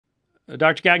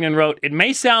Dr. Gagnon wrote, it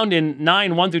may sound in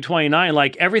 9:1 through 29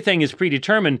 like everything is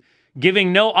predetermined,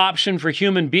 giving no option for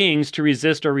human beings to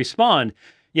resist or respond.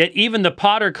 Yet even the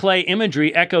potter-clay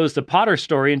imagery echoes the potter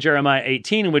story in Jeremiah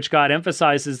 18, in which God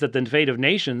emphasizes that the fate of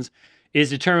nations is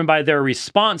determined by their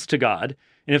response to God.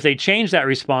 And if they change that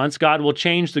response, God will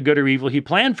change the good or evil he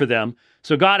planned for them.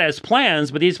 So God has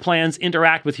plans, but these plans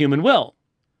interact with human will.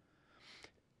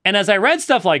 And as I read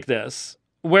stuff like this,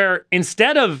 where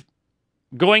instead of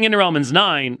going into Romans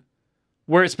 9,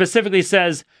 where it specifically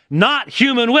says, not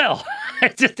human will,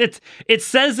 it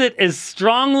says it as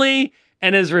strongly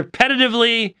and as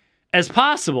repetitively as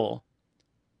possible.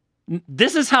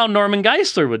 This is how Norman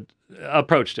Geisler would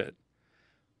approached it.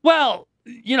 Well,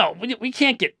 you know, we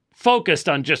can't get focused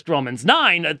on just Romans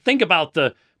 9. Think about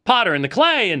the potter and the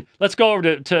clay, and let's go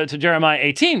over to Jeremiah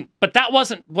 18. But that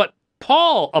wasn't what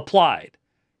Paul applied.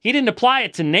 He didn't apply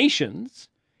it to nations.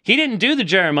 He didn't do the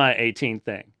Jeremiah 18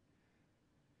 thing.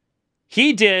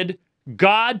 He did,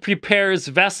 God prepares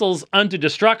vessels unto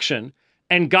destruction,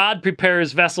 and God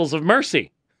prepares vessels of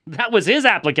mercy. That was his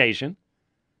application.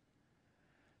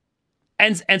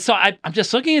 And so I'm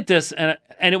just looking at this, and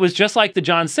it was just like the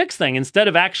John 6 thing. Instead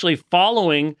of actually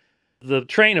following the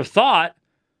train of thought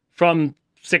from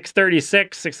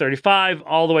 636, 635,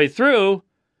 all the way through,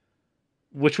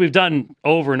 which we've done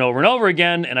over and over and over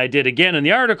again, and I did again in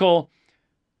the article,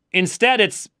 instead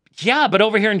it's, yeah, but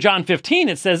over here in John 15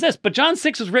 it says this, but John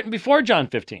 6 was written before John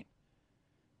 15.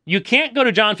 You can't go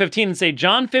to John 15 and say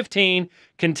John 15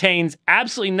 contains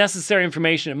absolutely necessary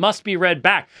information. It must be read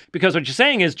back. Because what you're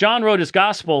saying is John wrote his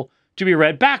gospel to be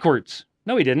read backwards.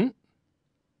 No, he didn't.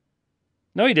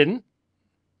 No, he didn't.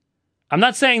 I'm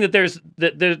not saying that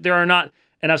there are not,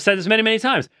 and I've said this many, many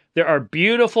times, there are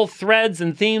beautiful threads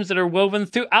and themes that are woven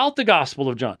throughout the Gospel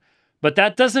of John. But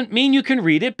that doesn't mean you can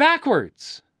read it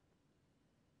backwards.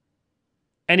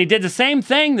 And he did the same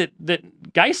thing that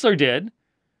Geisler did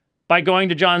by going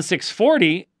to John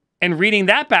 6:40 and reading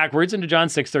that backwards into John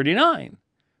 6:39,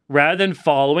 rather than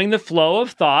following the flow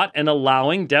of thought and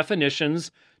allowing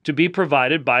definitions to be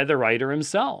provided by the writer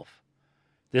himself.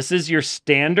 This is your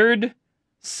standard,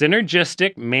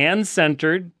 synergistic,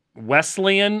 man-centered,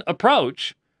 Wesleyan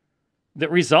approach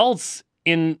that results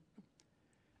in,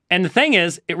 and the thing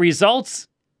is, it results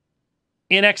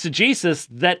in exegesis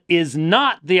that is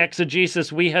not the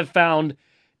exegesis we have found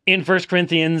in 1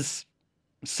 Corinthians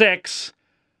 6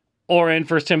 or in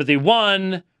 1 Timothy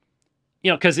 1,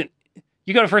 you know, because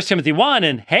you go to 1 Timothy 1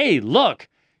 and, hey, look,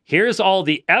 here's all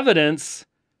the evidence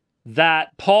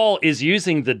that Paul is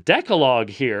using the Decalogue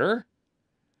here.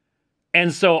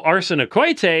 And so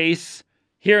arsenokoites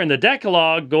here in the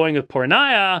Decalogue going with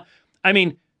porneia. I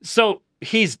mean, so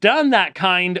he's done that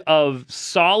kind of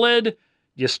solid,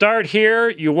 you start here,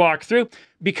 you walk through,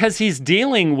 because he's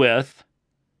dealing with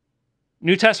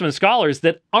New Testament scholars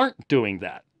that aren't doing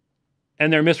that.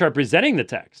 And they're misrepresenting the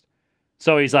text.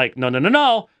 So he's like,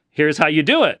 no, here's how you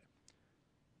do it.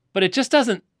 But it just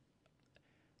doesn't,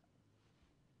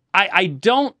 I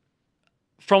don't,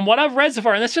 from what I've read so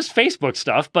far, and that's just Facebook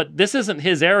stuff, but this isn't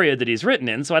his area that he's written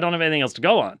in, so I don't have anything else to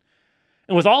go on.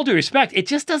 And with all due respect, it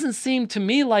just doesn't seem to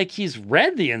me like he's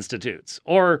read the Institutes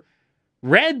or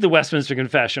read the Westminster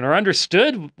Confession or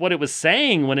understood what it was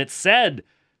saying when it said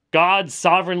God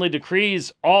sovereignly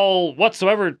decrees all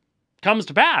whatsoever comes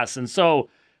to pass. And so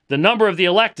the number of the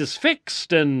elect is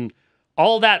fixed and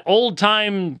all that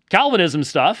old-time Calvinism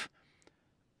stuff.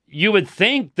 You would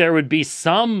think there would be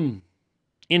some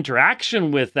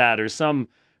interaction with that or some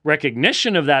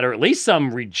recognition of that or at least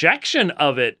some rejection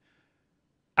of it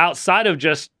outside of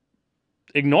just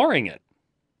ignoring it.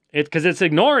 Because it's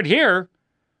ignored here.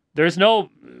 There's no...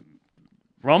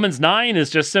 Romans 9 is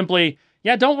just simply...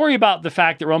 Yeah, don't worry about the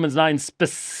fact that Romans 9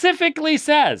 specifically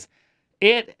says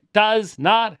it does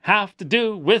not have to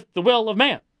do with the will of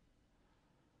man.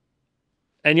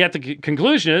 And yet the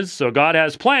conclusion is, so God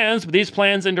has plans, but these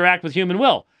plans interact with human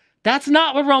will. That's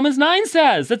not what Romans 9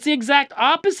 says. That's the exact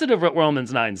opposite of what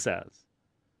Romans 9 says.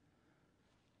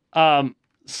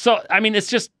 So, I mean,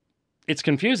 it's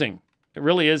confusing. It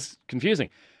really is confusing.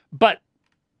 But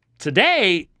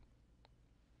today,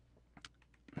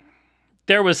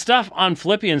 there was stuff on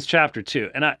Philippians chapter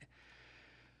 2, and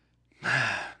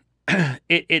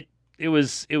it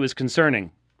was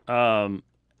concerning. And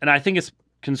I think it's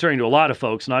concerning to a lot of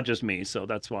folks, not just me, so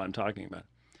that's why I'm talking about it.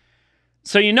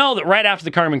 So you know that right after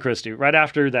the Carmen Christi, right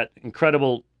after that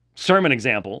incredible sermon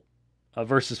example of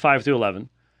verses 5 through 11,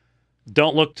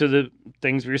 don't look to the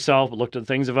things of yourself, but look to the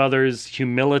things of others,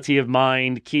 humility of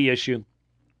mind, key issue.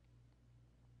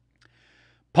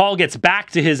 Paul gets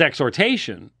back to his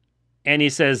exhortation, and he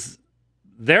says,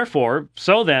 therefore,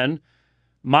 so then,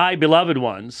 my beloved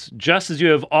ones, just as you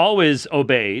have always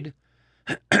obeyed,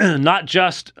 not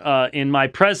just in my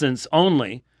presence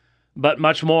only, but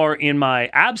much more in my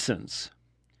absence.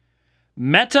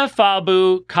 Meta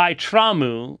phabu kai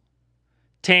tramu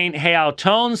tein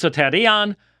heauton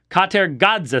soterian kater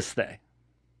gadzeste.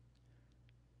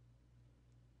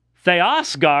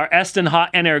 Theos gar estin ha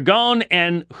energon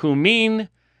en humin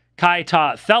kai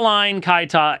ta thelain kai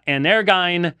ta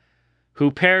energain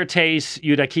hupertes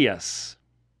eudakias.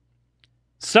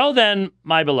 So then,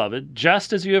 my beloved,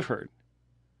 just as you have heard,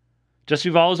 just as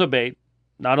you've always obeyed,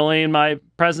 not only in my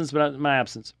presence, but in my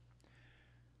absence.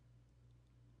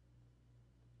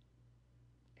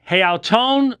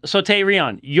 Heauton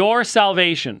soterion, your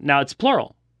salvation. Now it's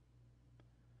plural.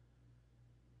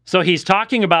 So he's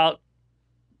talking about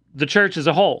the church as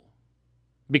a whole,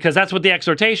 because that's what the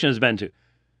exhortation has been to.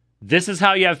 This is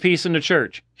how you have peace in the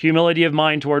church. Humility of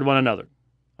mind toward one another.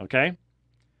 Okay?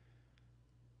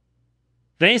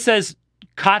 Then he says,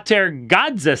 kater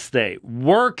gadzeste,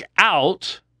 work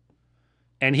out.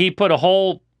 And he put a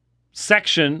whole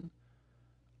section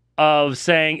of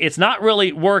saying it's not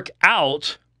really work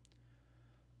out.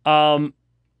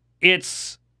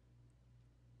 It's,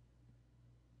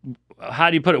 how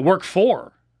do you put it? Work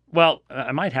for. Well,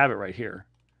 I might have it right here.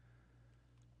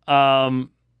 Paul,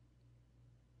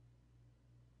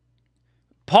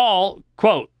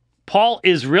 quote, Paul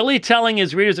is really telling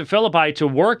his readers at Philippi to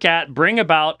work at, bring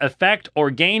about, effect,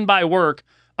 or gain by work,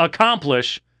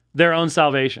 accomplish their own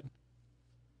salvation.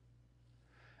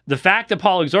 The fact that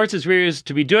Paul exhorts his readers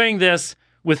to be doing this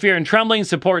with fear and trembling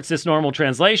supports this normal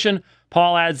translation.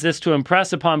 Paul adds this to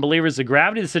impress upon believers the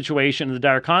gravity of the situation and the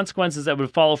dire consequences that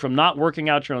would follow from not working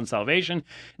out your own salvation,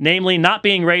 namely not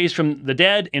being raised from the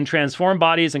dead in transformed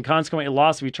bodies and consequently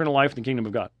loss of eternal life in the kingdom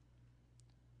of God.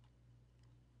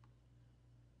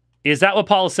 Is that what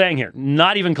Paul is saying here?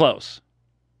 Not even close.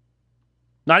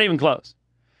 Not even close.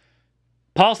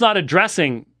 Paul's not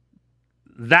addressing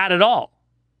that at all.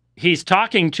 He's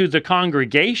talking to the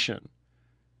congregation,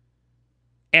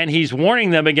 and he's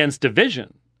warning them against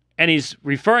division, and he's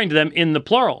referring to them in the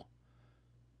plural.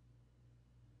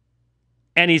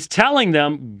 And he's telling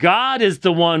them God is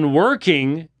the one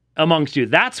working amongst you.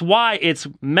 That's why it's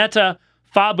meta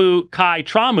phabu kai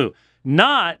tramu.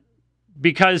 Not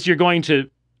because you're going to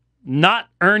not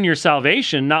earn your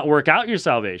salvation, not work out your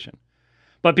salvation,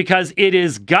 but because it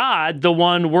is God, the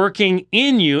one working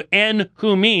in you, en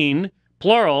humin,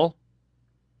 plural,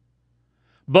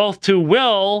 both to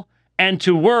will and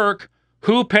to work,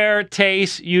 huper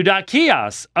tes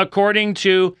eudakias, according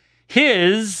to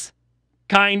his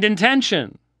kind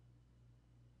intention.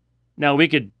 Now we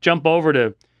could jump over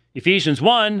to Ephesians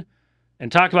 1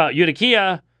 and talk about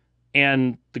eudakia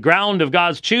and the ground of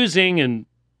God's choosing and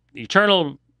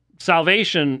eternal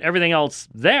salvation, everything else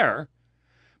there.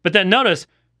 But then notice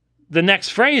the next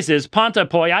phrase is panta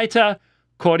poiaita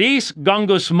choris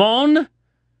gongusmon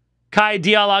kai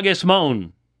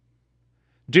dialogismon.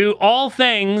 Do all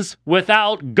things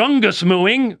without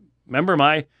gungusmooing. Remember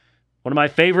one of my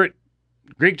favorite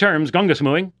Greek terms,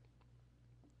 gungusmooing.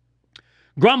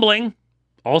 Grumbling,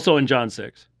 also in John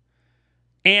 6.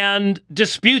 And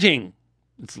disputing.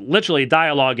 It's literally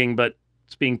dialoguing, but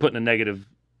it's being put in a negative,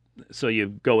 so you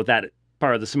go with that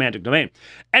part of the semantic domain.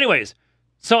 Anyways,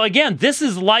 so again, this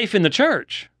is life in the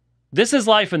church. This is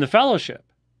life in the fellowship.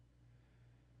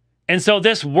 And so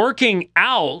this working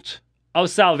out of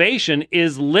salvation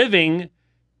is living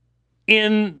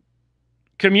in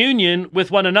communion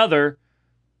with one another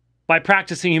by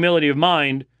practicing humility of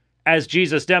mind as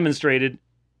Jesus demonstrated,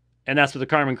 and that's what the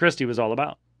Carmen Christi was all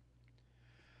about.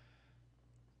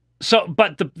 So,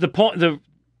 but the point,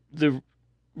 the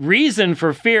reason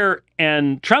for fear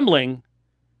and trembling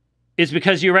is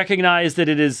because you recognize that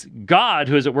it is God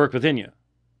who is at work within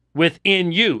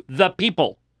you, the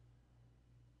people.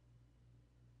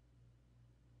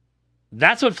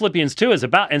 That's what Philippians 2 is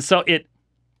about. And so it,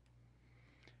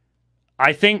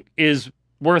 I think, is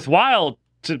worthwhile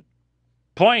to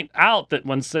point out that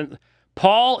when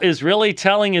Paul is really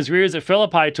telling his readers at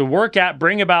Philippi to work at,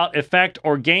 bring about, effect,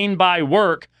 or gain by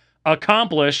work,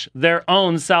 accomplish their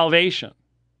own salvation.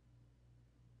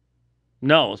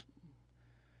 No.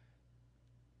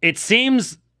 It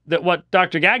seems that what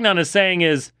Dr. Gagnon is saying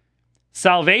is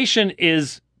salvation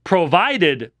is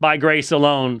provided by grace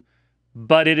alone,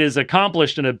 but it is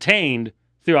accomplished and obtained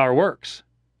through our works,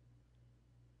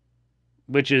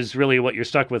 which is really what you're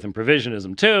stuck with in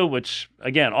provisionism too, which,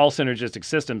 again, all synergistic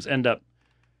systems end up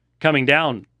coming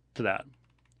down to that.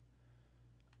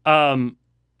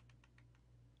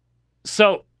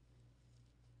 So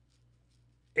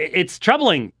it's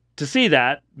troubling to see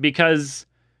that, because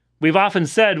we've often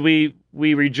said we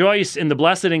we rejoice in the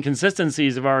blessed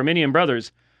inconsistencies of our Arminian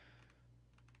brothers,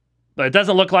 but it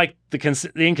doesn't look like the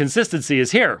inconsistency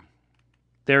is here.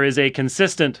 There is a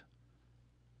consistent,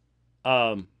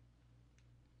 I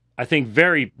think,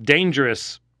 very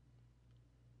dangerous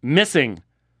missing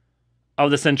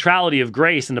of the centrality of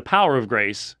grace and the power of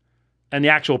grace and the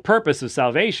actual purpose of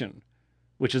salvation,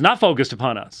 which is not focused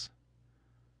upon us.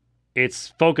 It's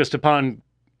focused upon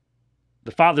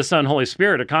the Father, Son, Holy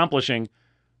Spirit accomplishing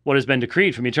what has been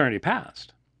decreed from eternity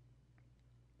past.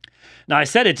 Now, I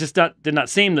said it just did not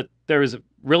seem that there is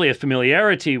really a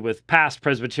familiarity with past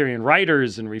Presbyterian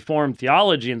writers and Reformed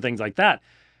theology and things like that.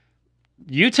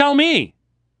 You tell me.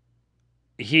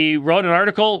 He wrote an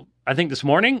article, I think this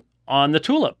morning, on the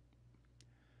tulip.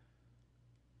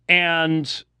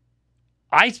 And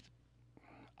I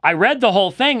read the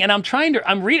whole thing, and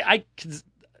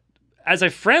as a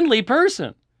friendly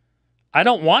person, I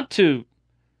don't want to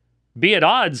be at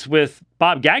odds with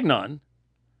Bob Gagnon,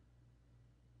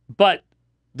 but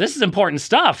this is important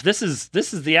stuff. This is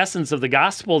the essence of the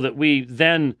gospel that we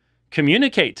then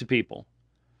communicate to people.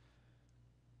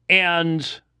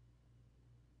 And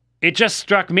it just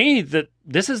struck me that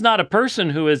this is not a person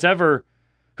who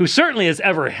certainly has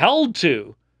ever held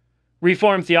to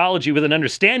Reformed theology with an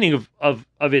understanding of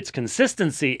its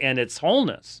consistency and its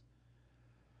wholeness.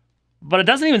 But it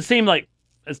doesn't even seem like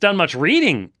it's done much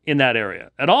reading in that area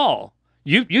at all.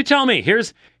 You tell me.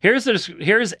 Here's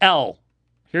L.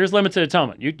 Here's limited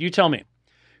atonement. You tell me.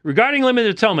 Regarding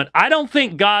limited atonement, I don't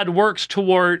think God works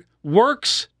toward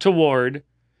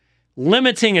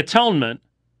limiting atonement,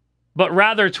 but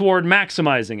rather toward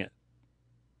maximizing it.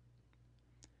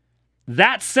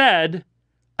 That said,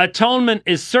 atonement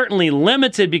is certainly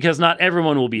limited because not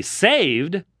everyone will be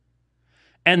saved.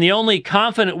 And the only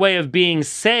confident way of being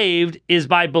saved is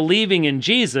by believing in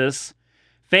Jesus,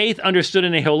 faith understood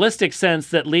in a holistic sense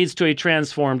that leads to a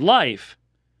transformed life.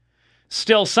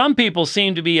 Still, some people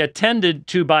seem to be attended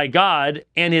to by God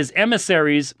and his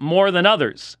emissaries more than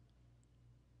others.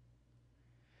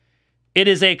 It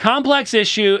is a complex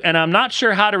issue, and I'm not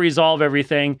sure how to resolve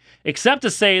everything, except to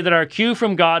say that our cue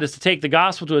from God is to take the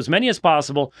gospel to as many as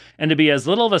possible and to be as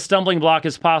little of a stumbling block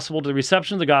as possible to the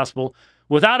reception of the gospel,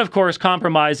 without, of course,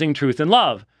 compromising truth and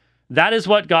love. That is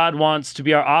what God wants to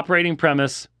be our operating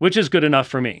premise, which is good enough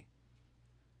for me.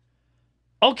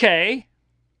 Okay.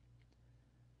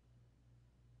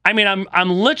 I mean,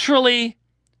 I'm literally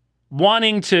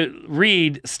wanting to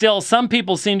read, still, some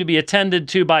people seem to be attended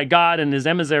to by God and his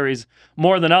emissaries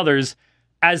more than others,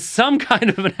 as some kind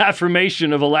of an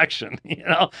affirmation of election.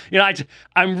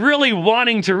 I'm really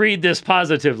wanting to read this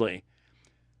positively.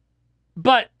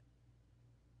 But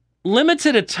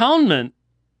limited atonement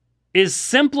is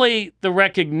simply the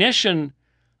recognition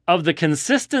of the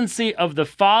consistency of the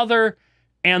Father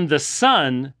and the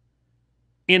Son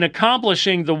in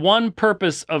accomplishing the one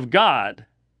purpose of God,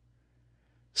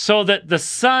 so that the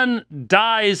Son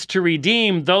dies to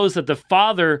redeem those that the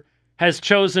Father has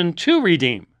chosen to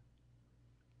redeem.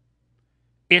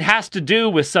 It has to do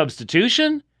with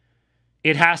substitution.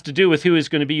 It has to do with who is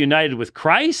going to be united with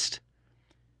Christ.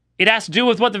 It has to do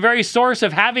with what the very source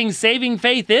of having saving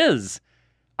faith is.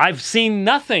 I've seen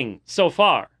nothing so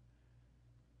far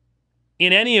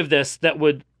in any of this that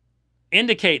would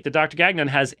indicate that Dr. Gagnon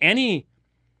has any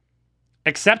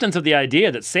acceptance of the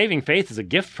idea that saving faith is a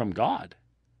gift from God.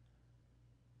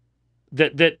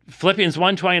 That Philippians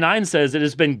 1:29 says it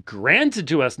has been granted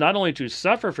to us not only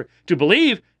to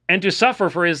believe and to suffer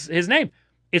for his name.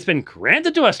 It's been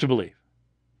granted to us to believe.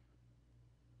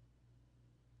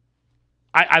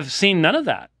 I've seen none of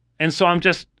that. And so I'm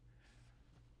just,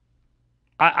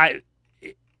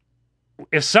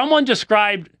 if someone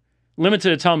described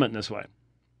limited atonement in this way,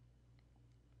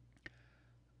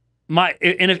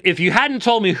 if you hadn't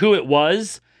told me who it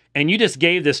was, and you just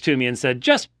gave this to me and said,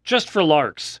 just for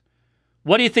larks,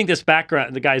 what do you think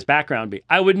the guy's background be?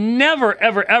 I would never,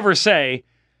 ever, ever say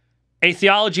a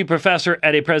theology professor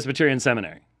at a Presbyterian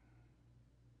seminary.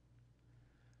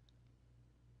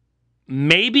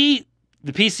 Maybe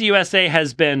the PCUSA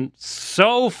has been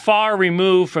so far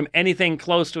removed from anything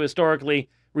close to historically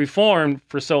reformed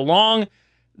for so long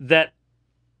that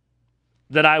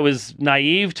I was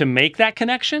naive to make that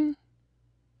connection.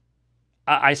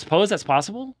 I suppose that's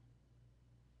possible.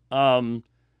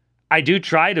 I do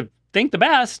try to think the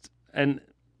best,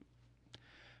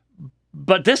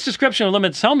 but this description of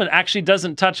limited atonement actually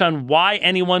doesn't touch on why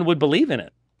anyone would believe in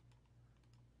it.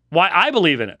 Why I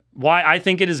believe in it. Why I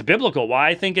think it is biblical. Why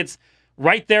I think it's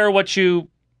right there what you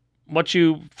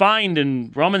find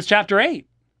in Romans chapter 8.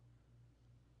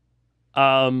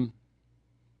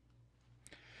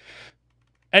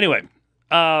 Anyway,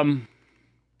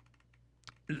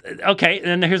 Okay,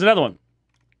 and then here's another one.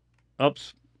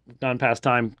 Oops, gone past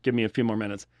time. Give me a few more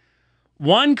minutes.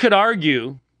 One could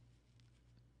argue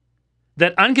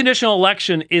that unconditional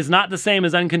election is not the same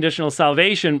as unconditional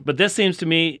salvation, but this seems to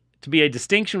me to be a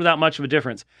distinction without much of a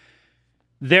difference.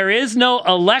 There is no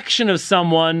election of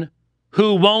someone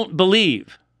who won't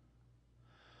believe,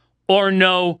 or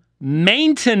no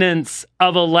maintenance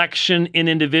of election in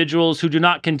individuals who do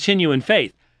not continue in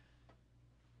faith.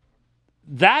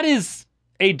 That is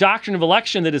a doctrine of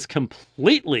election that is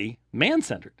completely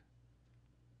man-centered.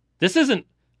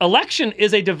 Election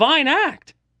is a divine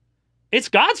act. It's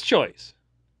God's choice.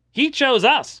 He chose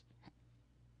us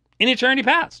in eternity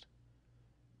past.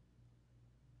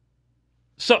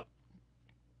 So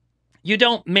you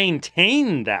don't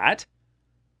maintain that.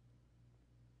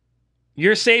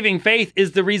 Your saving faith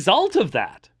is the result of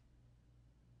that.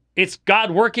 It's God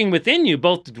working within you,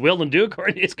 both to will and do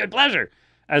according to his good pleasure,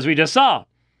 as we just saw.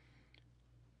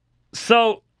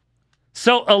 So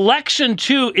election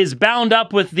too is bound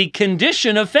up with the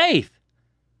condition of faith.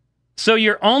 So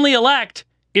you're only elect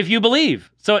if you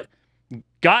believe. So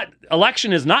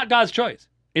election is not God's choice.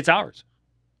 It's ours.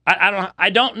 I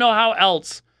don't know how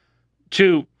else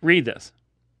to read this.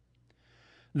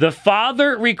 The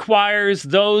Father requires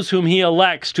those whom he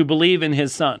elects to believe in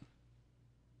his Son.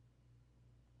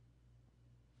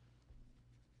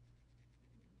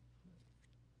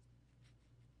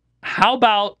 How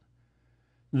about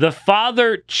the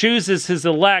Father chooses his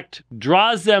elect,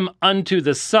 draws them unto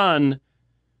the Son,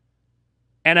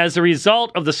 and as a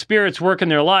result of the Spirit's work in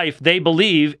their life, they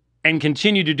believe and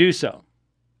continue to do so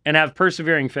and have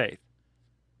persevering faith?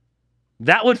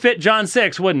 That would fit John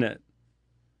 6, wouldn't it?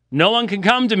 No one can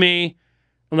come to me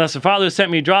unless the Father who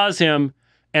sent me draws him,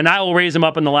 and I will raise him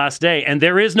up in the last day. And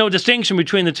there is no distinction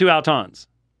between the two autons.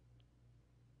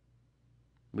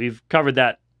 We've covered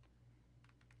that.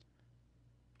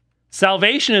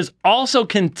 Salvation is also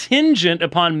contingent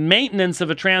upon maintenance of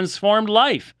a transformed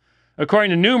life,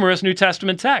 according to numerous New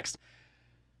Testament texts.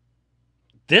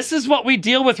 This is what we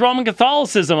deal with Roman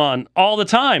Catholicism on all the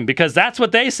time, because that's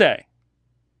what they say.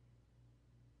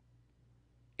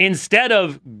 Instead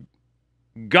of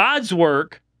God's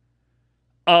work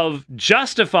of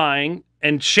justifying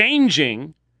and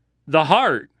changing the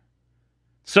heart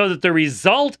so that the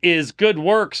result is good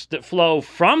works that flow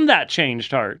from that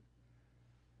changed heart,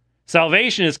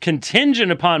 salvation is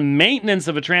contingent upon maintenance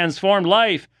of a transformed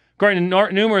life, according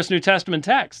to numerous New Testament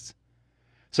texts.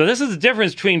 So this is the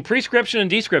difference between prescription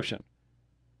and description.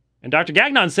 And Dr.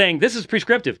 Gagnon is saying this is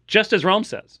prescriptive, just as Rome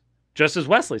says, just as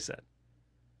Wesley said.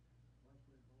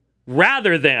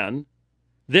 Rather than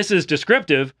this is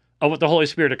descriptive of what the Holy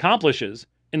Spirit accomplishes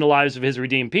in the lives of his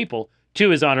redeemed people to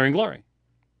his honor and glory.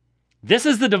 This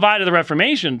is the divide of the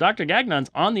Reformation. Dr. Gagnon's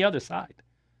on the other side.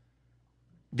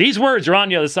 These words are on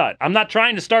the other side. I'm not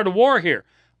trying to start a war here.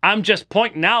 I'm just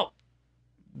pointing out.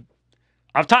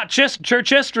 I've taught church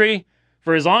history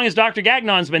for as long as Dr.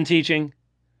 Gagnon's been teaching,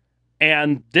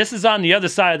 and this is on the other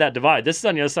side of that divide. This is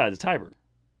on the other side of the Tiber.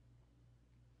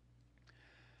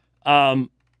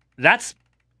 That's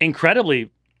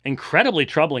incredibly, incredibly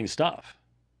troubling stuff.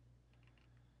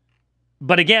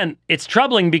 But again, it's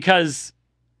troubling because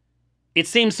it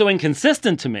seems so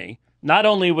inconsistent to me, not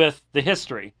only with the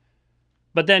history,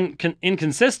 but then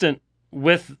inconsistent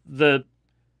with the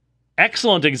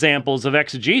excellent examples of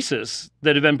exegesis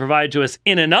that have been provided to us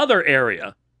in another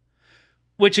area,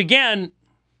 which again,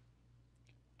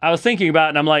 I was thinking about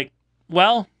and I'm like,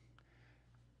 well,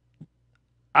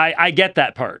 I get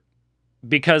that part.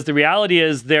 Because the reality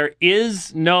is there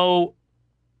is no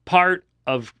part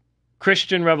of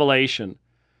Christian revelation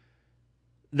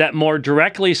that more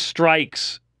directly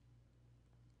strikes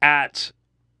at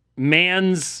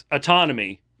man's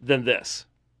autonomy than this.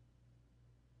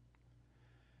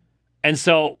 And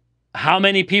so how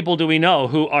many people do we know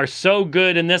who are so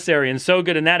good in this area and so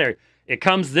good in that area? It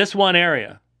comes this one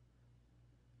area,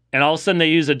 and all of a sudden they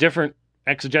use a different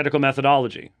exegetical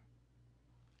methodology.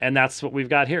 And that's what we've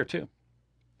got here too.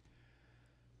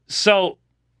 So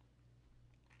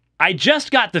I just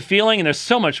got the feeling, and there's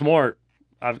so much more.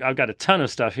 I've got a ton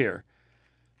of stuff here,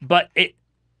 but it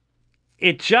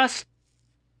just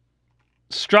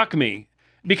struck me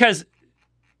because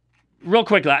real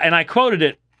quick, and I quoted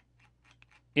it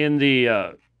in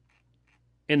the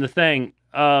thing.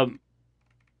 I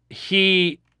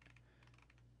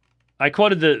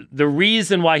quoted the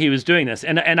reason why he was doing this,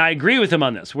 and I agree with him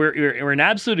on this. We're in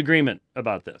absolute agreement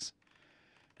about this,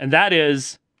 and that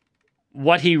is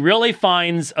what he really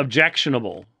finds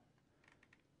objectionable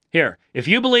Here, if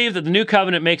you believe that the new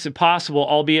covenant makes it possible,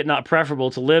 albeit not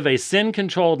preferable, to live a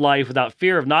sin-controlled life without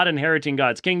fear of not inheriting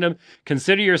God's kingdom,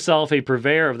 consider yourself a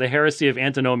purveyor of the heresy of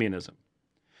antinomianism.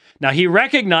 Now, he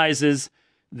recognizes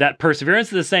that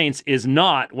perseverance of the saints is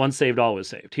not once saved, always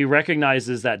saved. He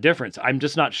recognizes that difference. I'm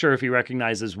just not sure if he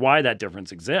recognizes why that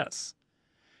difference exists.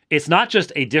 It's not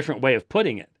just a different way of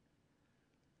putting it.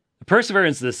 The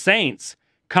perseverance of the saints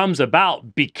comes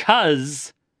about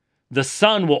because the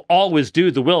Son will always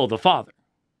do the will of the Father.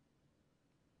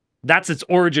 That's its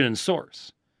origin and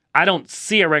source. I don't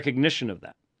see a recognition of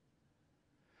that.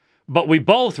 But we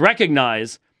both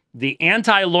recognize the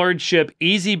anti-lordship,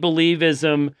 easy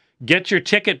believism, get your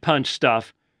ticket punch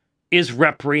stuff is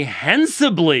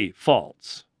reprehensibly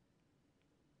false.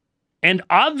 And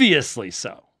obviously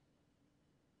so.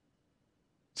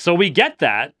 So we get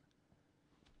that.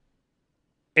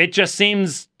 It just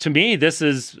seems to me this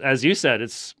is, as you said,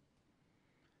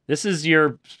 this is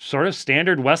your sort of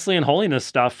standard Wesleyan holiness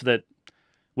stuff that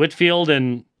Whitefield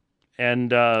and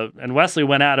Wesley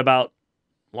went at about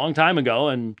a long time ago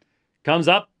and comes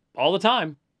up all the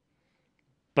time.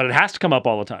 But it has to come up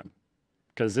all the time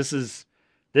because this is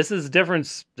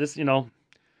difference. This,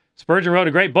 Spurgeon wrote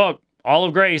a great book, All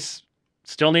of Grace,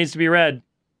 still needs to be read.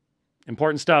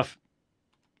 Important stuff.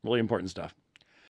 Really important stuff.